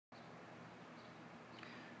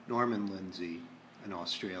Norman Lindsay, an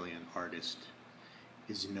Australian artist,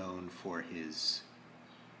 is known for his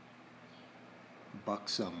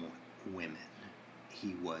buxom women.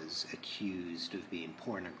 He was accused of being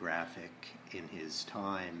pornographic in his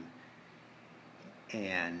time,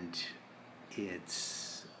 and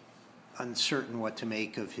it's uncertain what to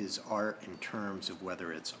make of his art in terms of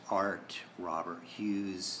whether it's art. Robert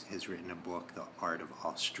Hughes has written a book, The Art of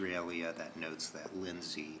Australia, that notes that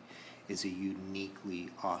Lindsay is a uniquely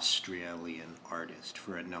Australian artist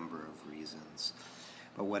for a number of reasons.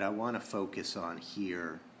 But what I want to focus on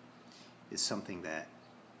here is something that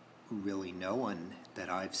really no one that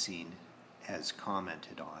I've seen has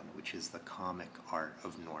commented on, which is the comic art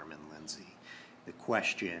of Norman Lindsay. The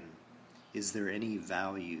question, is there any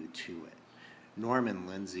value to it? Norman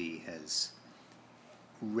Lindsay has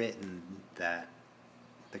written that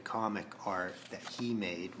the comic art that he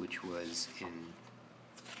made, which was in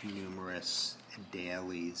numerous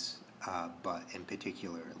dailies, but in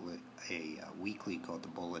particular a weekly called The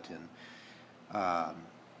Bulletin,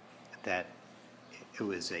 that it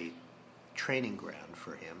was a training ground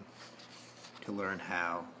for him to learn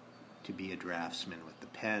how to be a draftsman with the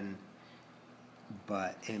pen,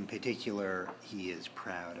 but in particular he is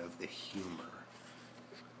proud of the humor.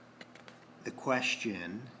 The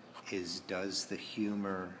question is, does the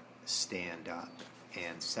humor stand up?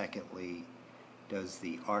 And secondly, does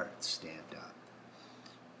the art stand up?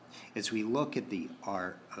 As we look at the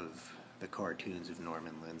art of the cartoons of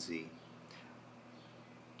Norman Lindsay,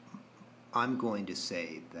 I'm going to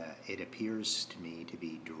say that it appears to me to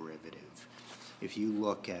be derivative. If you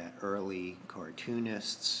look at early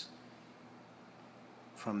cartoonists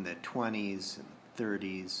from the 20s and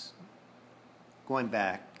 30s, going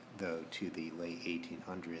back though to the late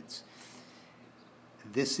 1800s,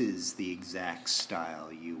 this is the exact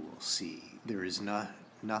style you will see. There is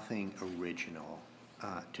nothing original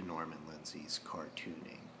to Norman Lindsay's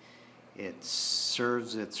cartooning. It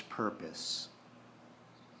serves its purpose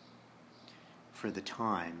for the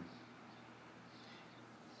time,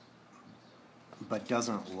 but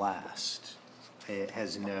doesn't last. It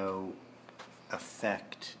has no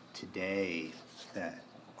effect today that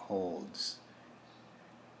holds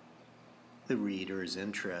the reader's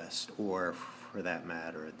interest, or for that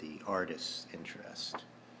matter, the artist's interest.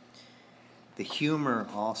 The humor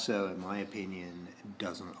also, in my opinion,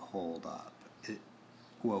 doesn't hold up.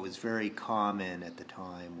 What was very common at the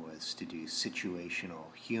time was to do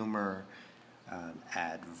situational humor,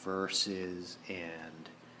 add verses and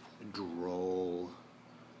droll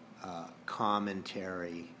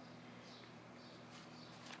commentary.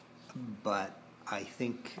 But I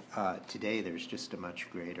think today there's just a much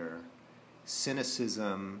greater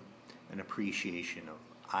cynicism and appreciation of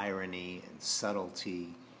irony and subtlety.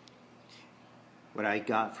 What I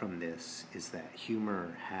got from this is that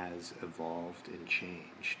humor has evolved and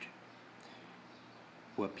changed.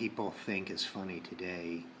 What people think is funny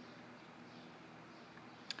today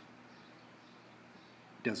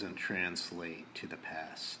doesn't translate to the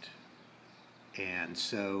past. And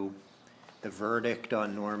so the verdict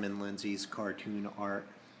on Norman Lindsay's cartoon art,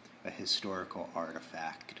 a historical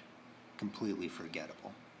artifact, completely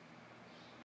forgettable.